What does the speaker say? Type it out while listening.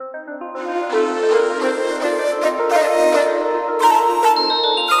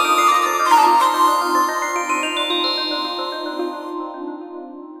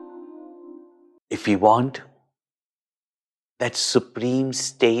we want that supreme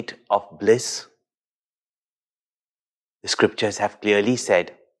state of bliss, the scriptures have clearly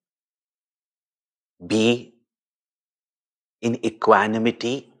said, be in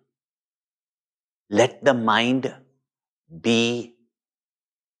equanimity, let the mind be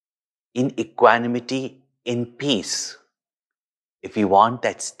in equanimity, in peace, if we want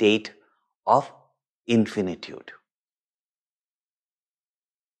that state of infinitude.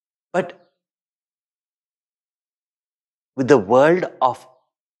 But with the world of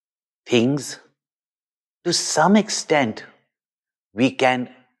things, to some extent, we can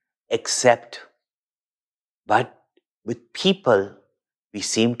accept. But with people, we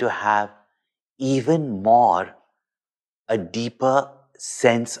seem to have even more a deeper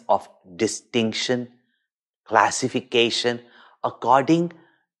sense of distinction, classification, according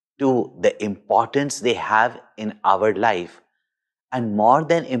to the importance they have in our life. And more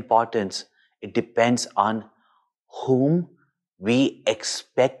than importance, it depends on whom we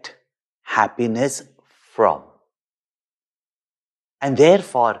expect happiness from. And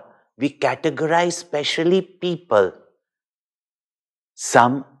therefore, we categorize specially people,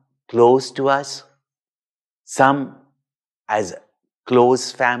 some close to us, some as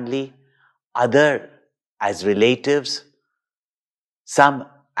close family, other as relatives, some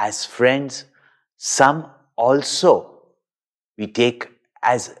as friends, some also we take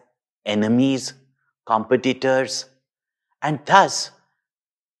as enemies, competitors, and thus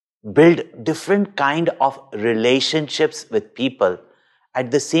build different kind of relationships with people. At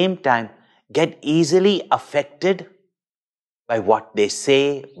the same time, get easily affected by what they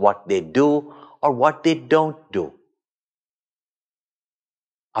say, what they do, or what they don't do.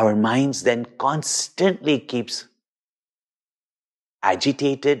 Our minds then constantly keeps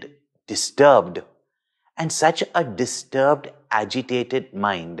agitated, disturbed, and such a disturbed, agitated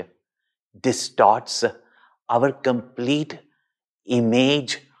mind distorts our complete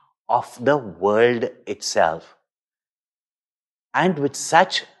image of the world itself. And with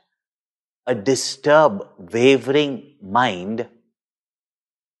such a disturbed, wavering mind,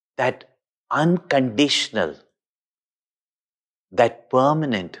 that unconditional, that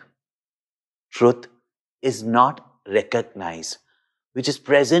permanent truth is not recognized, which is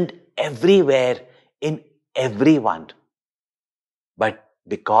present everywhere in everyone. But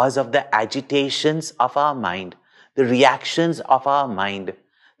because of the agitations of our mind, the reactions of our mind,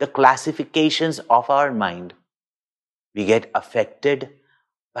 the classifications of our mind, we get affected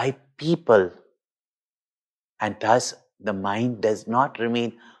by people. And thus, the mind does not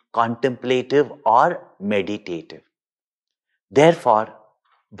remain contemplative or meditative. Therefore,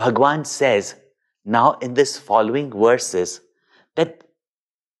 Bhagwan says now in this following verses that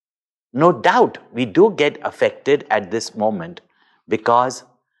no doubt we do get affected at this moment because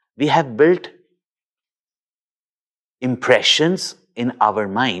we have built impressions in our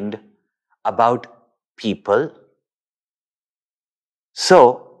mind about people.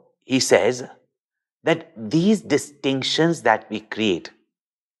 So, he says that these distinctions that we create,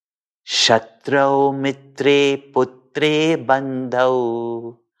 Shatrau mitre putre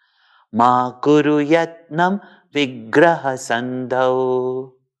bandhau, ma kuru yatnam vigraha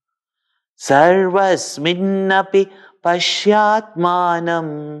sandhau, sarvasminnapi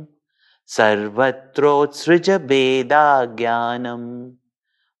pashyatmanam, sarvatrotsrija beda jnanam,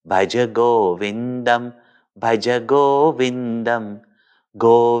 bhaja govindam,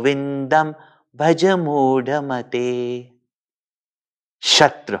 govindam bhaja mudhamate.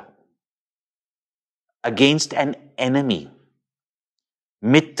 Shatra, against an enemy.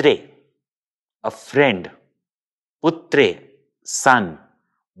 Mitre, a friend. Putre, son.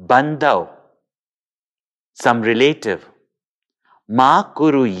 Bandhav, some relative. Ma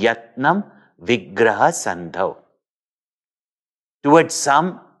kuru yatnam vigraha sandhav. Towards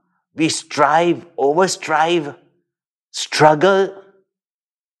some, we strive, overstrive, struggle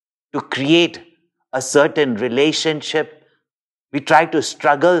to create a certain relationship. We try to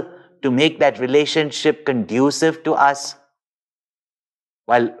struggle to make that relationship conducive to us.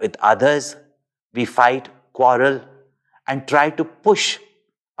 While with others, we fight, quarrel, and try to push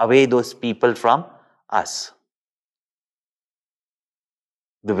away those people from us.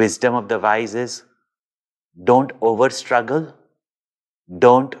 The wisdom of the wise is, don't over-struggle,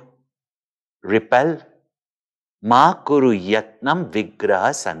 don't repel. Ma kuru yatnam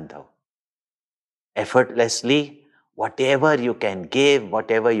vigraha sandhav. Effortlessly, whatever you can give,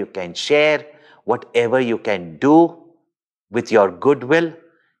 whatever you can share, whatever you can do with your goodwill,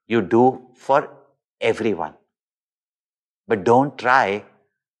 you do for everyone. But don't try,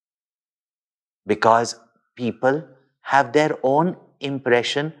 because people have their own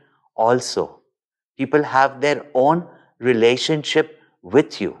impression also. People have their own relationship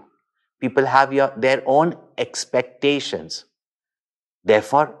with you. People have their own expectations.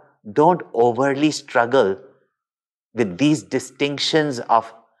 Therefore, don't overly struggle with these distinctions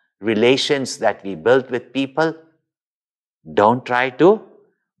of relations that we built with people. Don't try to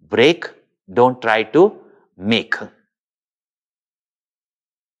break, don't try to make.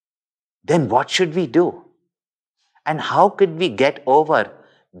 Then what should we do? And how could we get over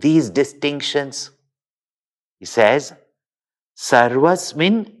these distinctions? He says,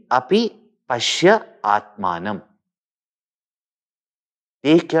 Sarvasmin api pashya atmanam.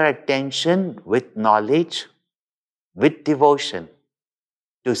 Take your attention with knowledge, with devotion,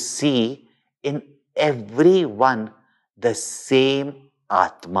 to see in everyone the same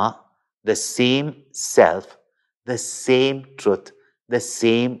Atma, the same self, the same truth, the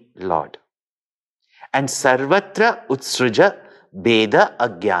same Lord. And sarvatra utsruja beda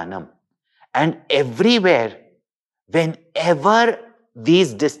ajnanam. And everywhere, whenever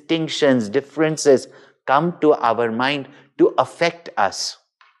these distinctions, differences come to our mind to affect us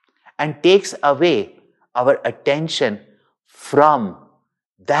and takes away our attention from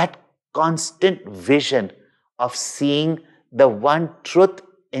that constant vision of seeing the one truth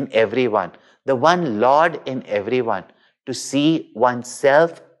in everyone, the one Lord in everyone, to see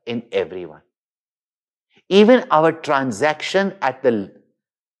oneself in everyone. Even our transaction at the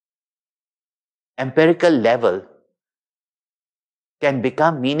empirical level can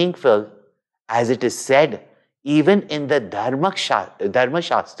become meaningful, as it is said even in the Dharma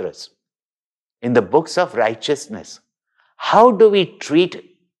Shastras, in the books of righteousness. How do we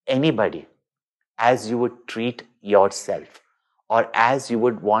treat anybody? As you would treat yourself, or as you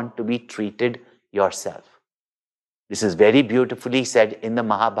would want to be treated yourself. This is very beautifully said in the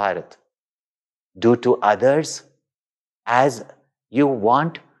Mahabharata. Do to others as you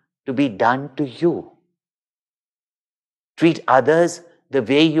want to be done to you. Treat others the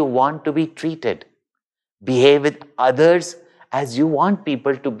way you want to be treated. Behave with others as you want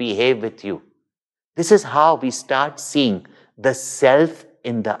people to behave with you. This is how we start seeing the self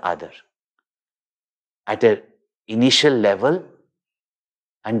in the other. At an initial level,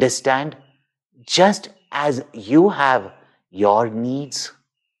 understand, just as you have your needs,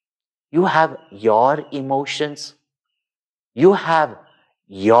 you have your emotions, you have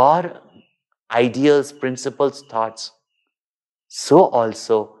your ideals, principles, thoughts, so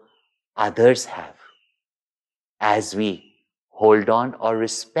also others have. As we hold on or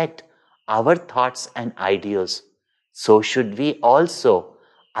respect our thoughts and ideals, so should we also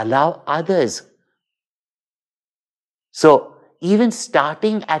allow others. So, even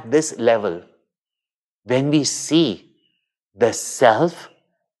starting at this level, when we see the self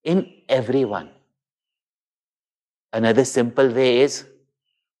in everyone, another simple way is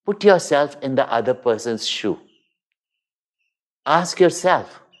put yourself in the other person's shoe. Ask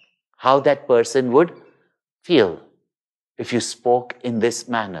yourself how that person would feel if you spoke in this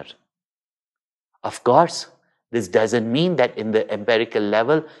manner. Of course, this doesn't mean that in the empirical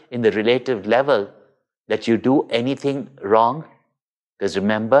level, in the relative level, that you do anything wrong. Because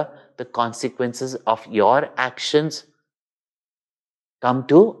remember, the consequences of your actions come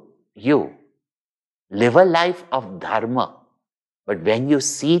to you. Live a life of dharma. But when you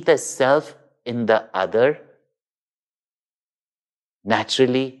see the self in the other,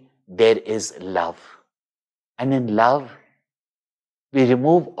 naturally there is love. And in love, we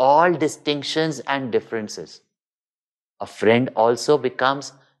remove all distinctions and differences. A friend also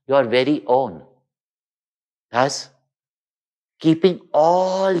becomes your very own. Thus, keeping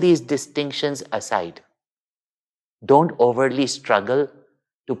all these distinctions aside, don't overly struggle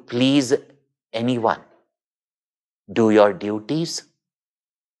to please anyone. Do your duties,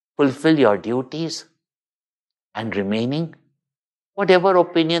 fulfill your duties, and remaining, whatever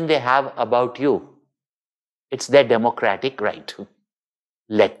opinion they have about you, it's their democratic right.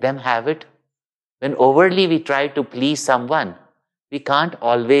 Let them have it. When overly we try to please someone, we can't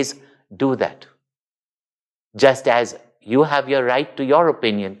always do that. Just as you have your right to your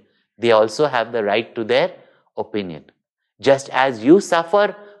opinion, they also have the right to their opinion. Just as you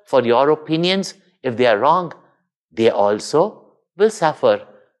suffer for your opinions, if they are wrong, they also will suffer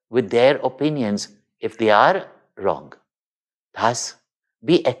with their opinions if they are wrong. Thus,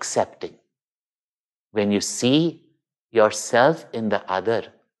 be accepting. When you see yourself in the other,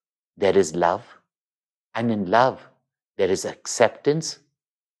 there is love. And in love, there is acceptance,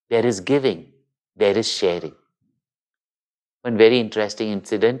 there is giving, there is sharing. One very interesting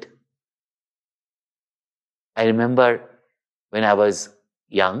incident. I remember when I was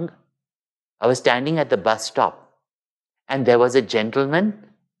young, I was standing at the bus stop and there was a gentleman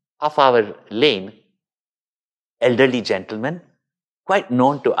of our lane elderly gentleman, quite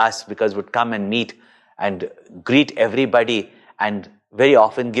known to us because would come and meet and greet everybody and very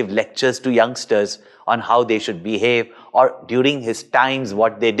often give lectures to youngsters on how they should behave or during his times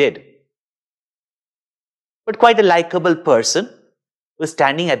what they did. But quite a likable person was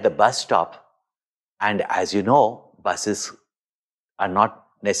standing at the bus stop. And as you know, buses are not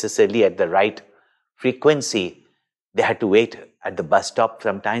necessarily at the right frequency. They had to wait at the bus stop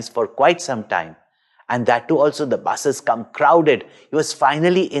sometimes for quite some time. And that too also the buses come crowded. He was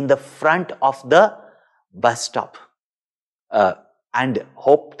finally in the front of the bus stop and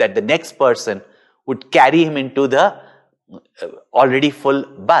hoped that the next person would carry him into the already full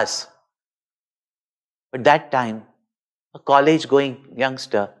bus. But that time, a college-going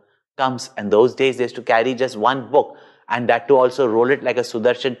youngster comes, and those days they used to carry just one book, and that to also roll it like a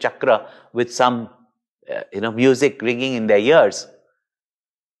Sudarshan Chakra with some, music ringing in their ears.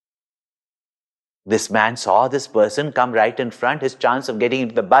 This man saw this person come right in front. His chance of getting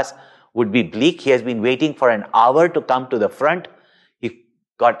into the bus would be bleak. He has been waiting for an hour to come to the front. He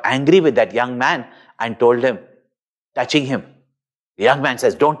got angry with that young man and told him, touching him. The young man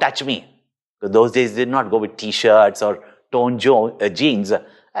says, "Don't touch me." Because those days did not go with t-shirts or toned jeans.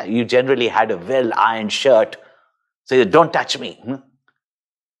 You generally had a well-ironed shirt. So he said, "Don't touch me."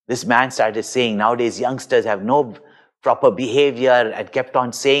 This man started saying, nowadays youngsters have no proper behavior, and kept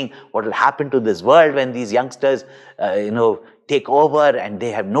on saying what will happen to this world when these youngsters, take over, and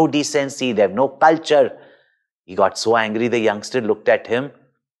they have no decency, they have no culture. He got so angry, the youngster looked at him,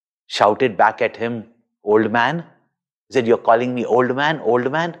 shouted back at him, "Old man." He said, "You're calling me old man,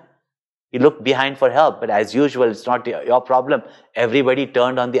 old man?" He looked behind for help, but as usual, it's not your problem. Everybody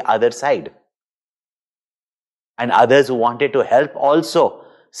turned on the other side. And others who wanted to help also,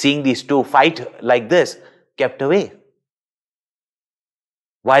 seeing these two fight like this, kept away.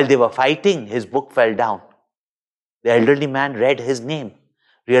 While they were fighting, his book fell down. The elderly man read his name,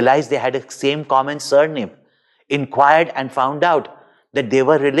 realized they had a same common surname, inquired and found out that they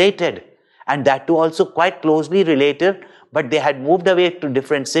were related, and that too also quite closely related, but they had moved away to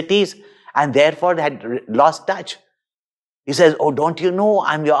different cities and therefore had lost touch. He says, "Oh, don't you know,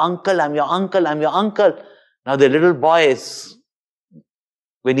 I'm your uncle, I'm your uncle, I'm your uncle." Now the little boy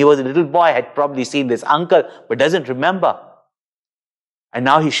when he was a little boy, had probably seen this uncle, but doesn't remember. And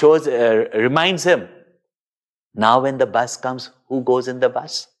now he reminds him. Now when the bus comes, who goes in the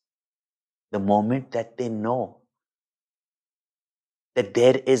bus? The moment that they know that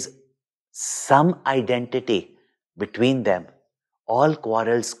there is some identity between them, all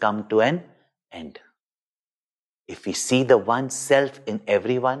quarrels come to an end. If we see the one self in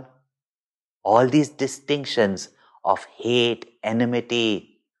everyone, all these distinctions of hate,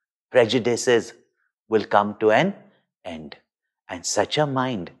 enmity, prejudices will come to an end. And such a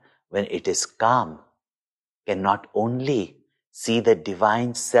mind, when it is calm, can not only see the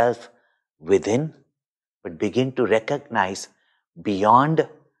divine self within, but begin to recognize beyond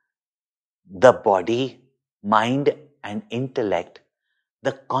the body, mind, and intellect,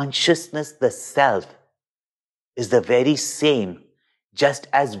 the consciousness, the self, is the very same. Just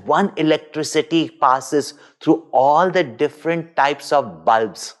as one electricity passes through all the different types of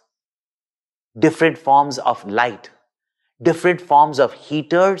bulbs, different forms of light, different forms of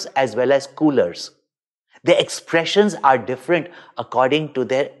heaters as well as coolers. The expressions are different according to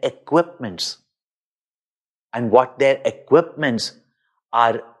their equipments and what their equipments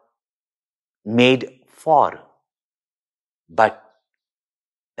are made for. But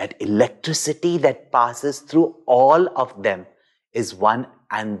that electricity that passes through all of them is one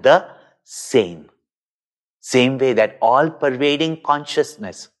and the same. Same way that all pervading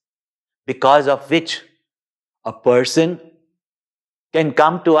consciousness, because of which a person can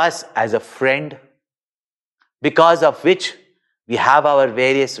come to us as a friend, because of which we have our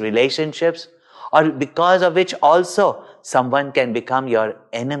various relationships, or because of which also someone can become your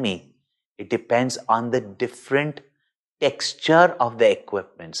enemy. It depends on the different texture of the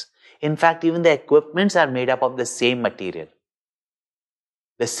equipments. In fact, even the equipments are made up of the same material.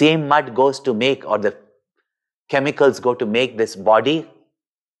 The same mud goes to make, or the chemicals go to make this body,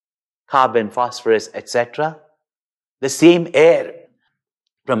 carbon, phosphorus, etc. The same air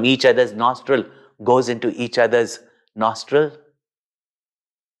from each other's nostril goes into each other's nostril.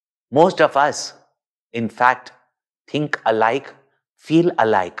 Most of us, in fact, think alike, feel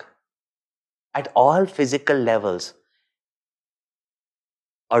alike at all physical levels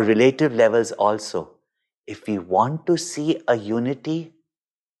or relative levels also. If we want to see a unity,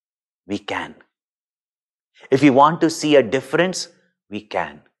 we can. If we want to see a difference, we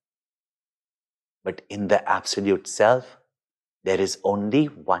can. But in the absolute self, there is only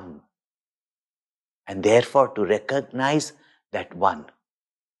one. And therefore, to recognize that one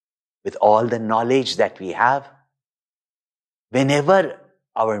with all the knowledge that we have, whenever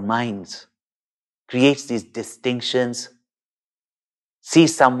our minds creates these distinctions, see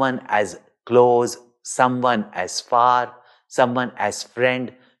someone as close, someone as far, someone as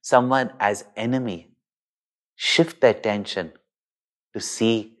friend, someone as enemy, shift the attention to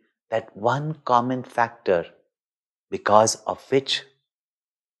see that one common factor because of which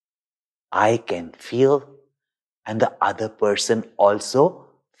I can feel and the other person also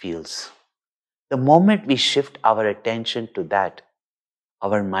feels. The moment we shift our attention to that,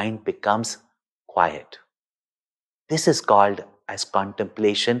 our mind becomes quiet. This is called as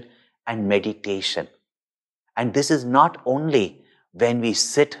contemplation and meditation. And this is not only when we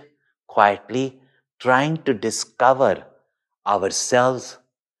sit quietly trying to discover ourselves,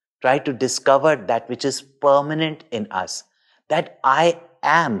 try to discover that which is permanent in us, that I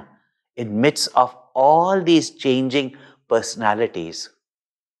am in midst of all these changing personalities.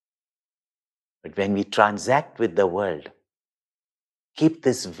 But when we transact with the world, keep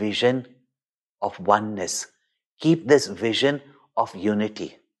this vision of oneness, keep this vision of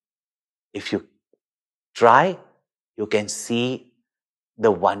unity. If you try, you can see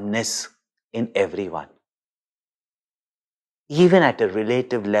the oneness in everyone. Even at a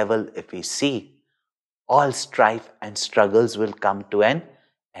relative level, if we see, all strife and struggles will come to an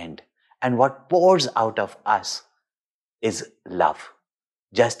end. And what pours out of us is love.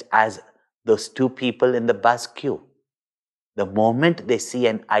 Just as those two people in the bus queue, the moment they see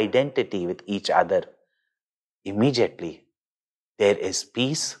an identity with each other, immediately there is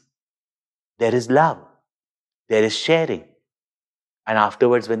peace, there is love, there is sharing. And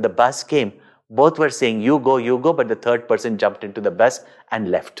afterwards, when the bus came, both were saying, you go, but the third person jumped into the bus and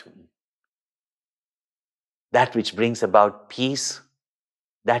left. That which brings about peace,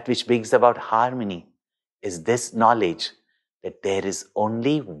 that which brings about harmony, is this knowledge that there is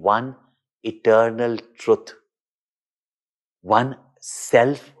only one eternal truth, one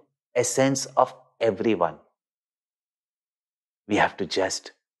self-essence of everyone. We have to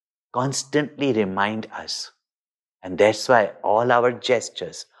just constantly remind us. And that's why all our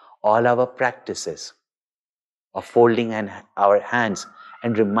gestures, all our practices of folding our hands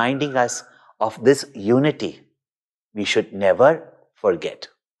and reminding us of this unity, we should never forget.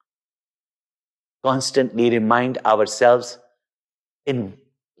 Constantly remind ourselves in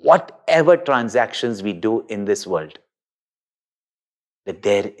whatever transactions we do in this world that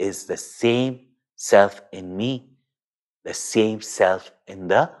there is the same self in me, the same self in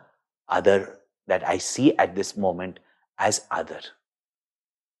the other that I see at this moment as other.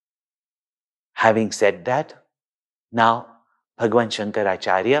 Having said that, now Bhagavan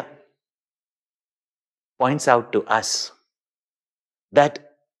Shankaracharya points out to us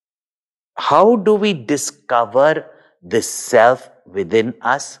that how do we discover this self within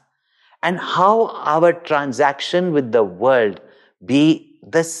us and how our transaction with the world be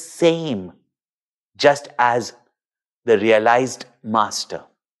the same, just as the realized master.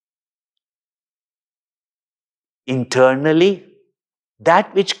 Internally,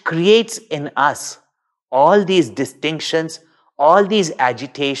 that which creates in us all these distinctions, all these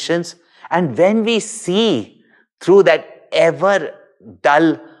agitations, and when we see through that ever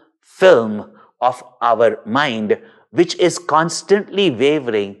dull film of our mind, which is constantly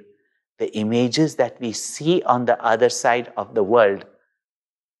wavering, the images that we see on the other side of the world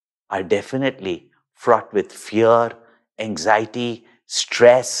are definitely fraught with fear, anxiety,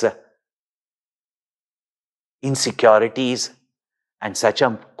 stress, insecurities, and such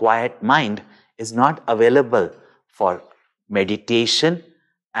a quiet mind is not available for meditation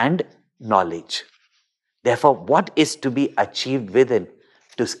and knowledge. Therefore, what is to be achieved within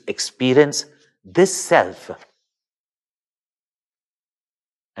to experience this self?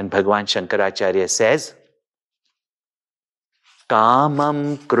 And Bhagavan Shankaracharya says,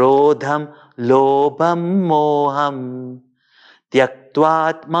 Kamam krodham lobham moham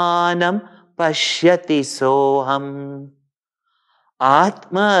tyaktvatmanam pashyati soham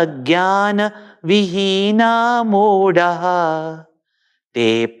atma jnana vihina modaha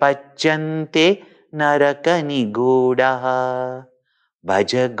te pachyante narakani godaha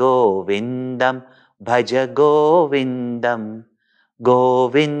bhaja govindam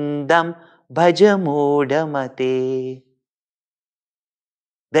govindam bhaja mudamate.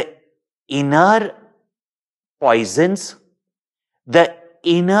 The inner poisons, the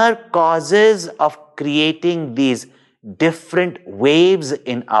inner causes of creating these different waves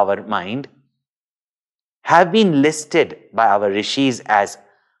in our mind have been listed by our rishis as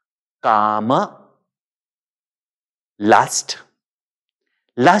kama, lust.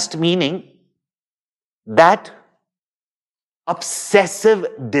 Lust meaning that obsessive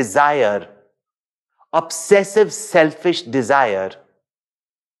desire, obsessive selfish desire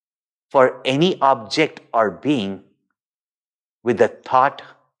for any object or being with the thought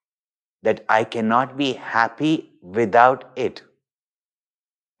that I cannot be happy without it.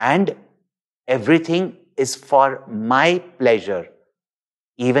 And everything is for my pleasure,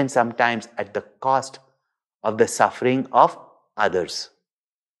 even sometimes at the cost of the suffering of others.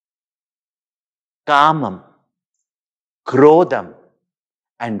 Kamam, krodham,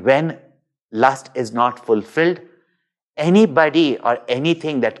 and when lust is not fulfilled, anybody or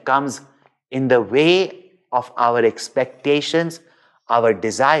anything that comes in the way of our expectations, our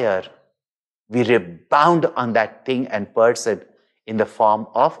desire, we rebound on that thing and person in the form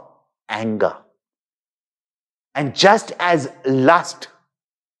of anger. And just as lust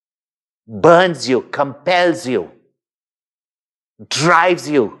burns you, compels you, drives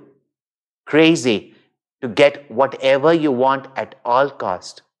you crazy to get whatever you want at all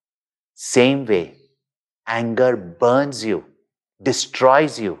cost, same way, anger burns you,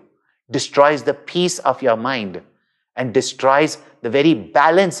 destroys the peace of your mind, and destroys the very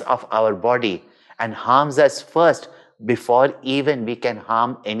balance of our body and harms us first before even we can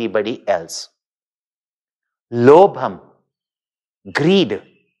harm anybody else. Lobham, greed,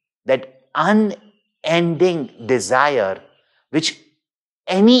 that unending desire which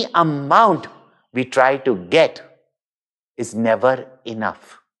any amount we try to get is never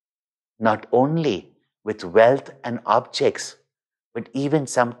enough. Not only with wealth and objects, but even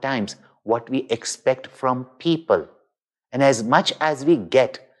sometimes what we expect from people. And as much as we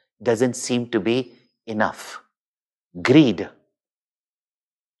get doesn't seem to be enough. Greed.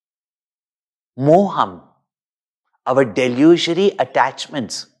 Moham, our delusory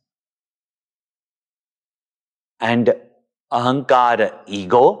attachments. And ahankara,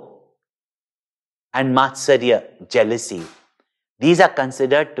 ego. And matsarya, jealousy. These are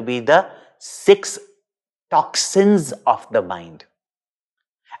considered to be the 6 toxins of the mind.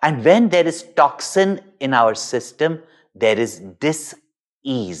 And when there is toxin in our system, there is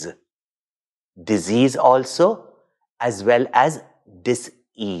dis-ease. Disease also, as well as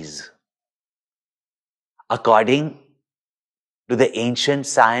dis-ease. According to the ancient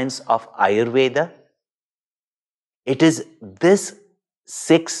science of Ayurveda, it is this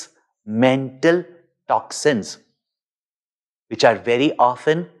 6 mental toxins which are very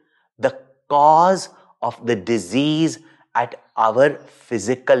often the cause of the disease at our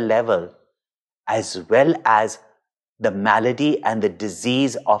physical level, as well as the malady and the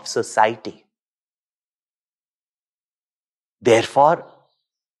disease of society. Therefore,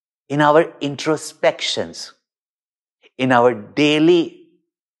 in our introspections, in our daily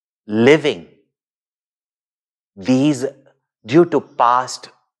living, these, due to past,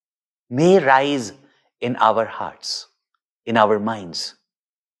 may rise in our hearts, in our minds.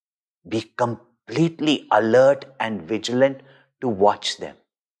 Be completely alert and vigilant to watch them.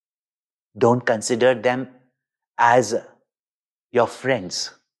 Don't consider them as your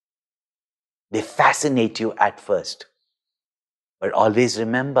friends. They fascinate you at first. But always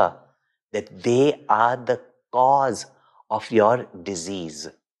remember that they are the cause of your disease.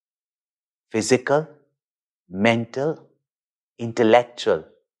 Physical, mental, intellectual.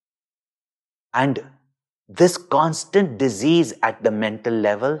 And this constant disease at the mental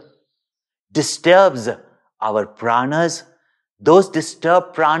level disturbs our pranas. Those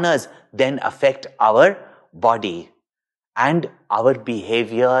disturbed pranas then affect our body and our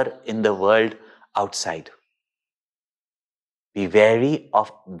behavior in the world outside. Be wary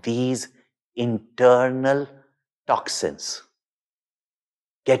of these internal toxins.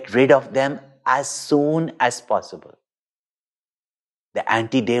 Get rid of them as soon as possible. The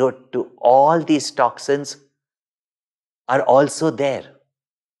antidote to all these toxins are also there,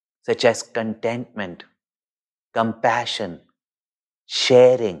 such as contentment, compassion,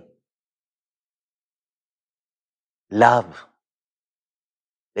 sharing, love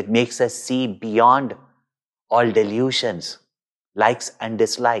that makes us see beyond all delusions, likes and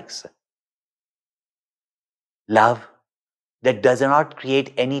dislikes. Love that does not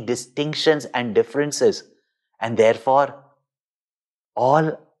create any distinctions and differences, and therefore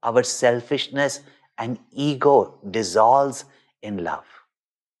all our selfishness and ego dissolves in love.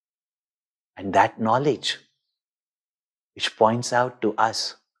 And that knowledge, which points out to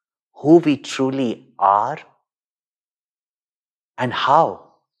us who we truly are and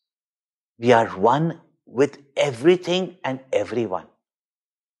how we are one with everything and everyone.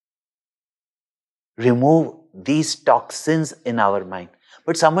 Remove these toxins in our mind.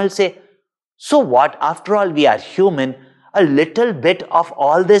 But some will say, so what? After all, we are human. A little bit of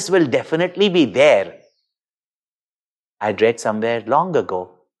all this will definitely be there. I'd read somewhere long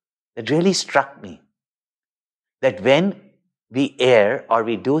ago that really struck me, that when we err or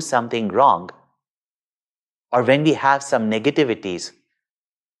we do something wrong, or when we have some negativities,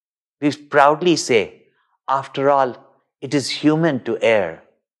 we proudly say, after all, it is human to err.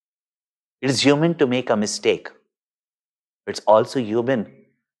 It is human to make a mistake. It's also human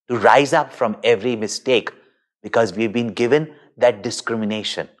to rise up from every mistake because we've been given that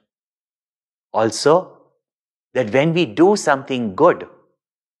discrimination. Also, that when we do something good,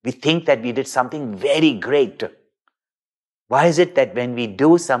 we think that we did something very great. Why is it that when we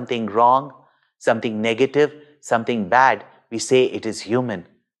do something wrong, something negative, something bad, we say it is human?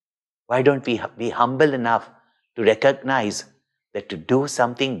 Why don't we be humble enough to recognize that to do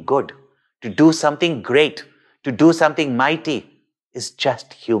something good, to do something great, to do something mighty is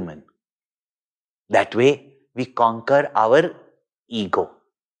just human? That way, we conquer our ego.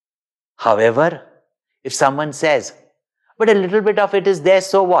 However, if someone says, but a little bit of it is there,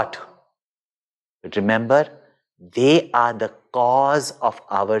 so what? But remember, they are the cause of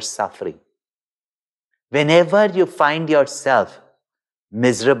our suffering. Whenever you find yourself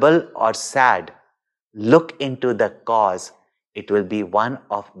miserable or sad, look into the cause. It will be one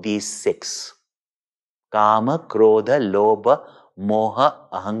of these 6. Kama, Krodha, Lobha, Moha,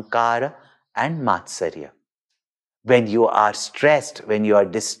 Ahankara, and Matsarya. When you are stressed, when you are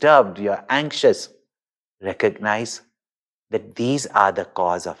disturbed, you are anxious, recognize that these are the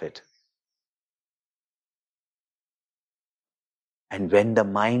cause of it. And when the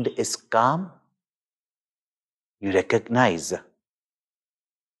mind is calm, you recognize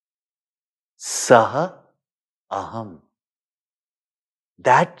Saha Aham.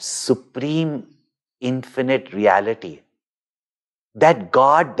 That supreme infinite reality, that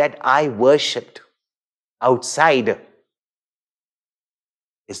God that I worshipped outside,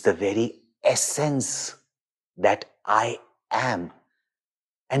 is the very essence that I am.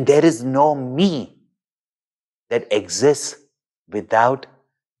 And there is no me that exists without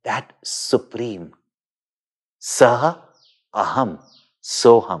that supreme. Saha Aham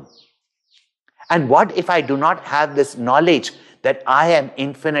Soham. And what if I do not have this knowledge that I am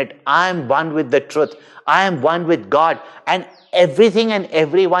infinite, I am one with the truth, I am one with God, and everything and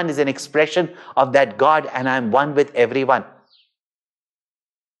everyone is an expression of that God, and I am one with everyone?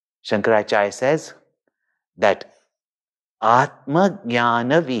 Shankaracharya says that Atma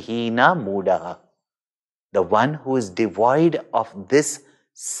Jnana Vihina Mudaha, the one who is devoid of this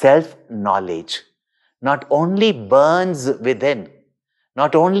self-knowledge, not only burns within,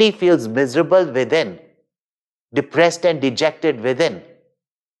 not only feels miserable within, depressed and dejected within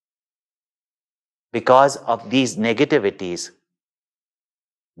because of these negativities,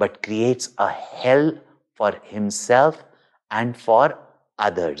 but creates a hell for himself and for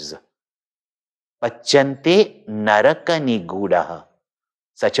others. Pachante naraka nigudaha.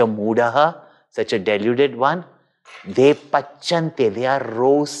 Such a mudaha, such a deluded one, they pachante, they are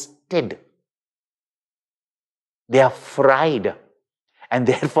roasted. They are fried. And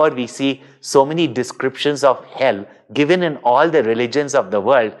therefore we see so many descriptions of hell given in all the religions of the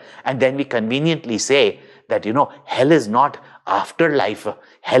world, and then we conveniently say that, hell is not afterlife.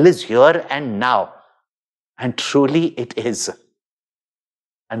 Hell is here and now. And truly it is.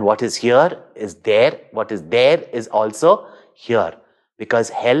 And what is here is there. What is there is also here. Because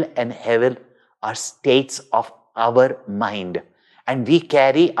hell and heaven are states of our mind. And we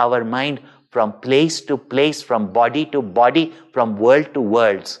carry our mind from place to place, from body to body, from world to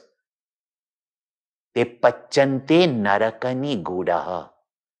worlds. Te pachante narakani gudaha.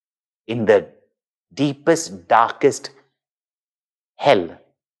 In the deepest, darkest hell,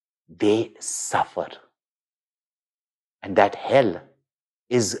 they suffer. And that hell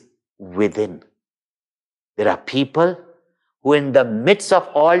is within. There are people who in the midst of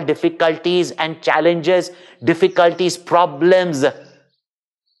all difficulties and challenges, difficulties, problems,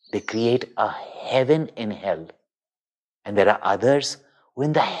 they create a heaven in hell. And there are others who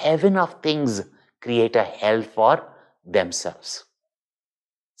in the heaven of things create a hell for themselves.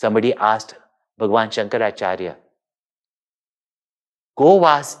 Somebody asked Bhagwan Shankaracharya, Ko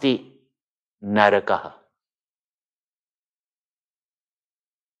vasti narakaha?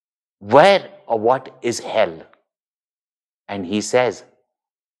 Where or what is hell? And he says,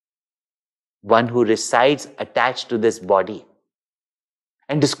 one who resides attached to this body.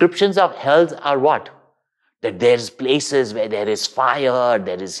 And descriptions of hells are what? That there's places where there is fire,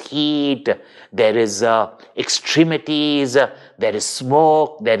 there is heat, there is extremities, there is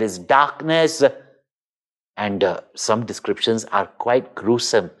smoke, there is darkness. And some descriptions are quite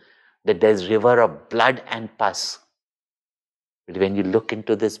gruesome, that there's river of blood and pus. But when you look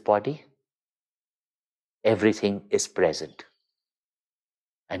into this body, everything is present,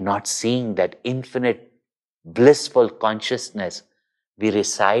 and not seeing that infinite blissful consciousness, we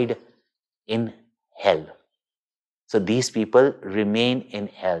reside in hell. So these people remain in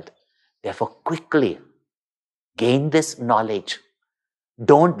hell. Therefore, quickly gain this knowledge.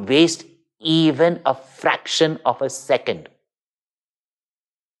 Don't waste even a fraction of a second.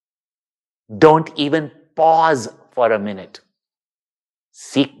 Don't even pause for a minute.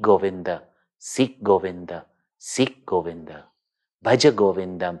 Seek Govinda, seek Govinda, seek Govinda. Bhaja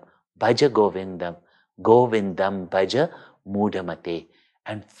Govindam, Bhaja Govindam, Govindam Bhaja Mudamate.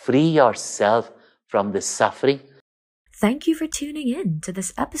 And free yourself from the suffering. Thank you for tuning in to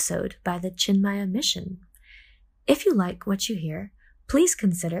this episode by the Chinmaya Mission. If you like what you hear, please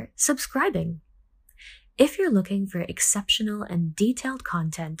consider subscribing. If you're looking for exceptional and detailed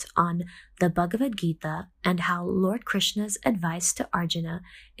content on the Bhagavad Gita and how Lord Krishna's advice to Arjuna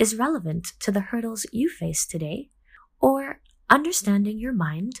is relevant to the hurdles you face today, or understanding your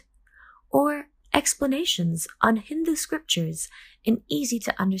mind, or explanations on Hindu scriptures in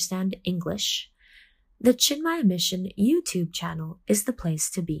easy-to-understand English, the Chinmaya Mission YouTube channel is the place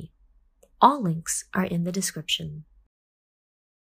to be. All links are in the description.